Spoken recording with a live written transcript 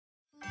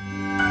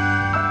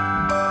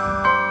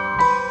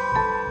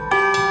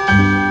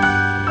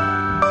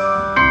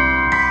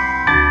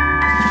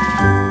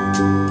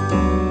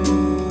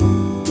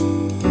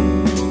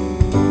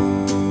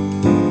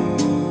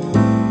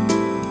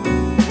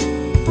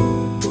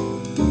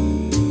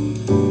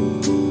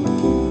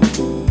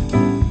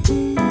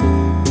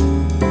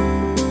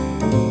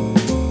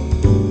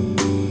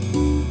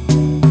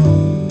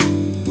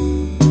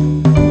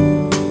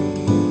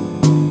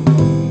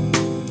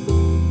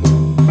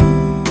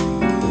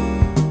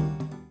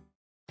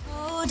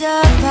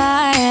stand up,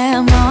 I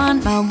am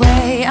on my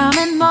way, I'm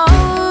in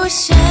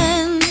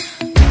motion.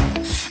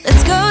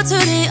 Let's go to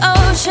the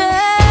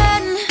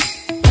ocean.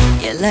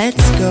 Yeah,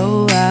 let's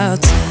go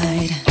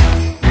outside.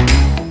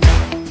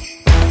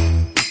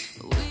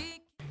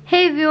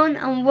 Hey everyone,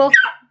 and welcome.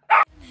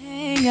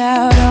 Hang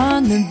out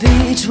on the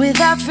beach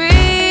without freezing.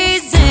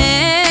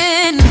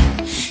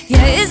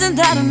 Yeah, isn't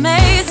that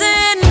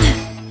amazing?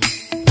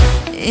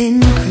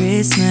 In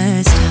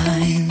Christmas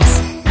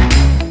times,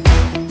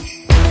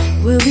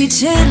 we'll be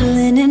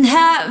chilling and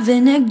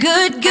having a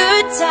good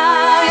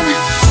time.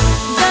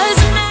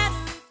 Doesn't matter.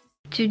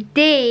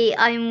 Today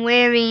I'm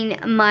wearing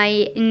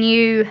my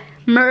new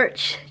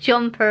merch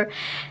jumper.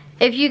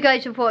 If you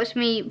guys have watched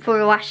me for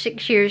the last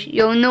 6 years,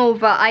 you'll know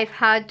that I've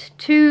had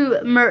 2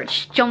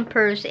 merch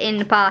jumpers in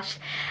the past.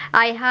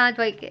 I had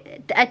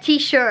like a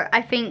t-shirt,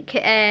 I think,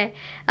 at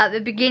the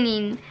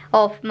beginning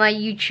of my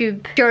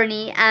YouTube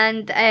journey,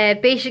 and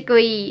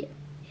basically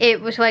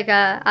it was like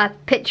a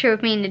picture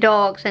of me and the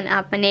dogs, and it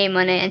had my name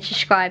on it and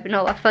subscribe and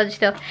all that fun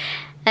stuff.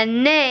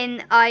 And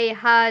then I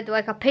had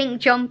like a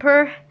pink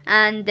jumper,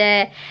 and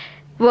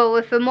well,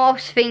 with the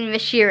moss thing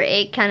this year,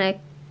 it kind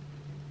of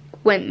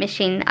went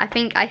missing. I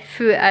think I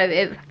threw it out.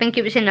 I think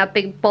it was in a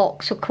big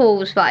box of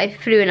clothes that I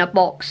threw in a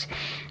box,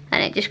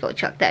 and it just got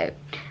chucked out.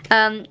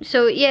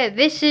 So yeah,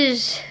 this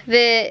is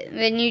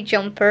the new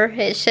jumper.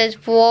 It says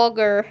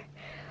vlogger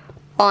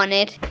on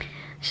it.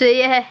 So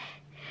yeah,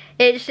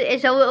 it's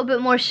a little bit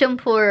more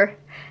simpler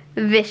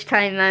this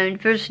time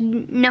around. There's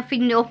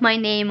nothing of my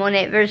name on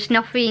it. There's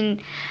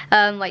nothing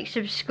like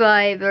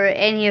subscribe or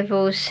any of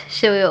those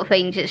silly little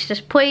things. It's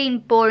just plain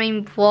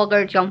boring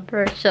vlogger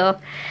jumper. So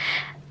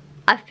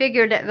I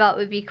figured that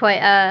would be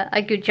quite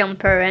a good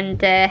jumper,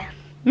 and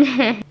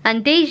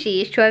and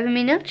Daisy is driving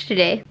me nuts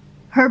today.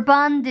 Her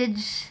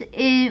bandage,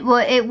 well,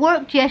 it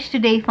worked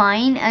yesterday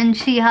fine, and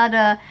she had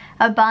a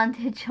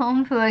bandage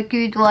on for a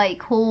good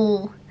like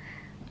whole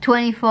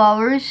 24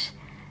 hours.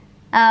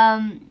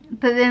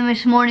 But then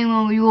this morning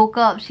when we woke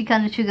up, she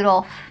kind of took it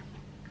off.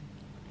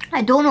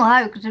 I don't know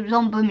how, because it was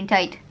on blooming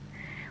tight.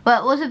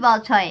 Well, it wasn't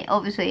that tight,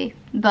 obviously,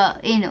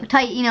 but you know,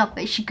 tight enough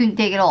that she couldn't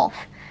take it off.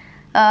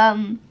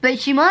 But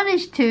she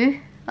managed to,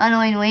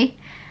 annoyingly.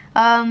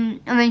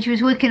 And then she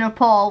was licking her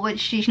paw, which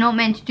she's not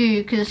meant to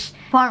do, because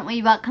apparently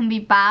that can be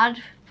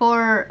bad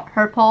for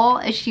her paw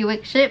as she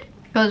licks it,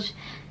 because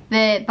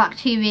the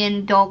bacteria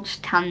in dogs'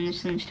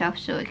 tongues and stuff,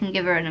 so it can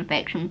give her an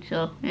infection.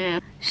 So yeah.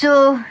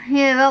 So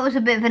yeah, that was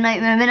a bit of a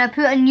nightmare. Then I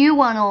put a new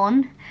one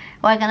on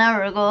like an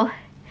hour ago,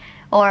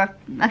 or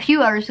a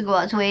few hours ago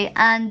actually,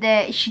 and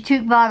she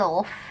took that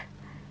off.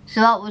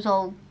 So that was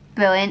all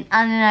brilliant.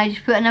 And then I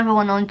just put another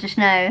one on just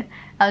now,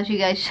 as you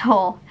guys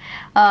saw.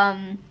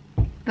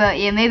 But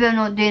yeah, maybe I'm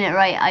not doing it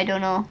right, I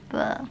don't know.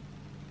 But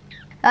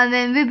and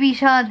then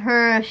Ruby's had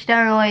her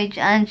steroids,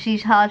 and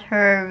she's had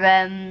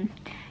her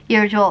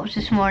ear drops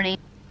this morning.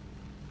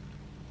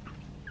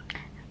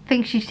 I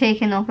think she's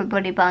taking off her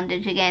bloody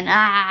bandage again.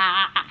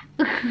 Ah!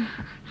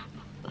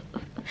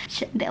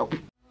 Shut up.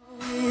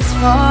 It's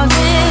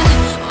falling,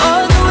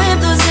 all the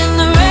windows in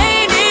the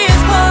rain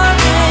is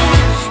pouring.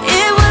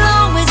 It will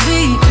always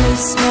be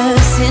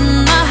Christmas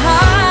in my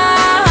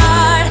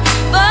heart.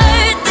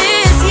 But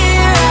this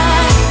year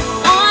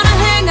I wanna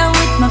hang out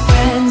with my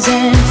friends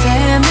and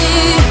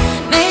family,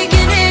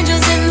 making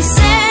angels in the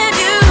sand.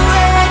 You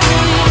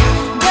ready?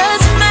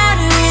 Doesn't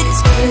matter, it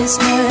is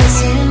Christmas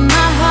in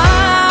my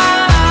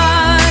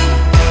heart.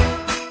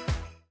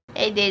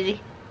 Hey Daisy,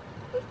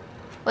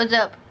 what's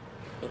up?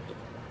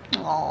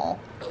 Aww.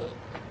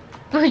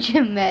 What's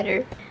your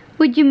matter?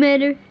 What's your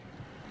matter?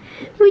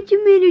 What's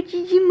your matter,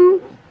 Gigi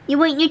Moo? You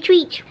want your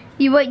treat?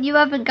 You want your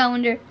advent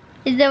calendar?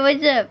 Is that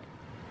what's up?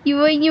 You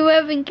want your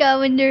advent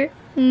calendar?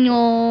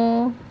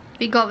 No.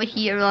 We got the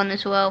heater on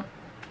as well.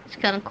 It's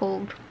kind of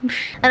cold.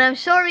 And I'm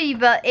sorry,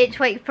 but it's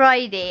like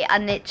Friday,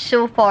 and it's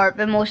so far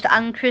the most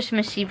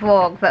un-Christmassy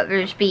vlog that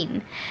there's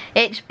been.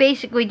 It's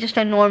basically just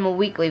a normal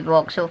weekly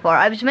vlog so far.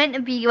 I was meant to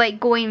be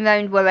like going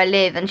around where I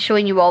live and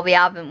showing you all the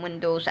advent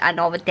windows and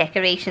all the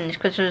decorations,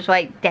 because there's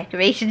like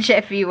decorations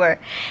everywhere.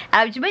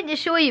 I was meant to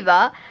show you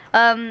that.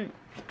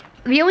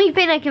 The only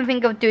thing I can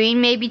think of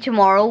doing, maybe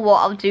tomorrow,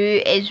 what I'll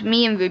do is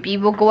me and Ruby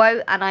will go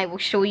out and I will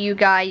show you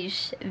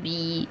guys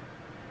the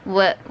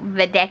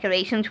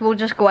decorations. We'll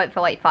just go out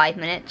for like 5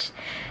 minutes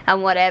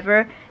and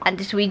whatever, and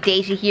just leave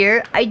Daisy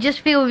here. I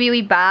just feel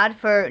really bad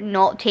for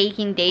not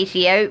taking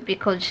Daisy out,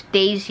 because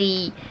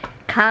Daisy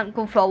can't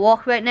go for a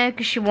walk right now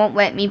because she won't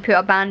let me put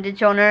a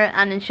bandage on her,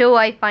 and until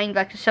I find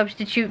like a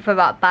substitute for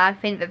that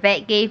bag thing the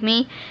vet gave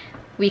me,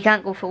 we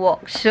can't go for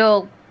walks.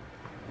 So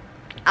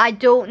I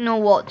don't know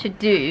what to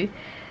do,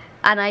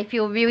 and I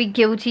feel really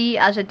guilty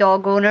as a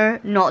dog owner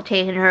not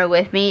taking her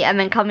with me, and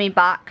then coming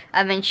back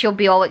and then she'll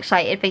be all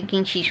excited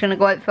thinking she's gonna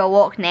go out for a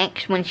walk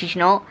next when she's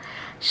not.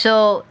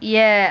 So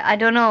yeah, I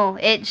don't know,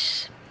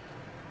 it's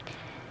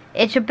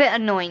a bit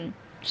annoying.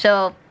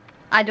 So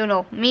I don't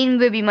know, me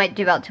and Ruby might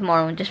do that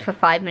tomorrow just for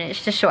 5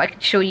 minutes, just so I can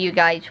show you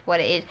guys what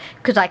it is,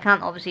 because I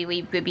can't obviously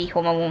leave Ruby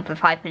home alone for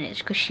 5 minutes,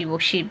 because she will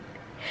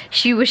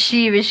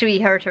seriously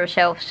hurt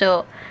herself.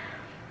 So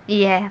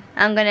yeah,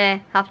 I'm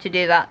gonna have to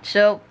do that.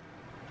 So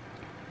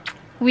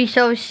we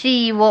shall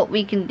see what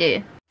we can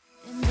do.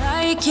 And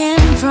I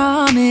can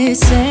promise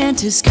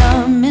Santa's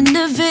coming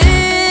to visit.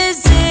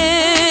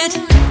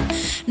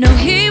 No,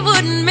 he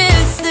wouldn't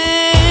miss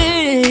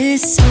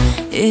this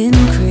in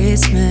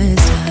Christmas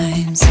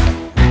times.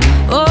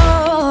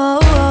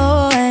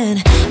 Oh, and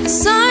the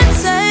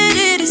sunset,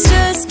 it is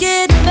just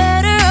getting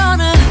better on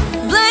a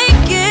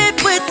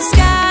blanket with the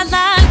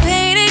skyline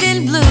painted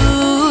in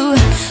blue.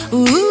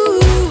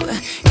 Ooh,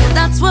 yeah,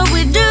 that's what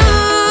we do.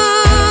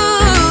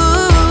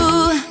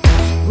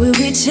 We'll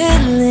be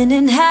chilling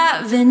and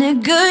having a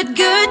good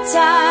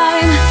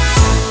time.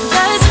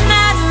 Doesn't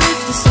matter if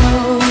the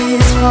snow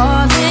is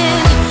falling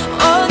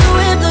or the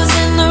wind blows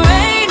and the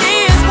rain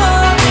is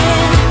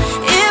pouring.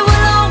 It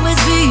will always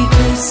be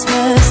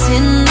Christmas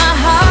in my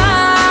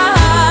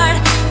heart.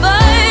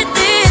 But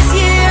this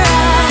year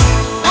I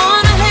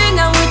wanna hang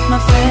out with my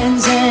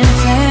friends and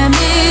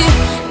family,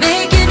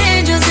 making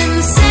angels in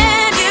the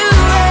sand. You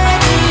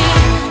ready?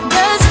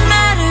 Doesn't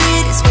matter,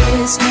 it is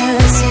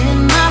Christmas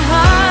in my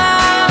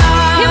heart.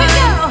 Here we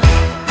go.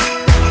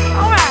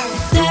 All right.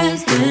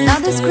 Now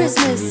this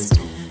Christmas,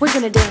 we're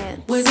gonna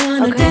dance. We're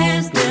gonna dance.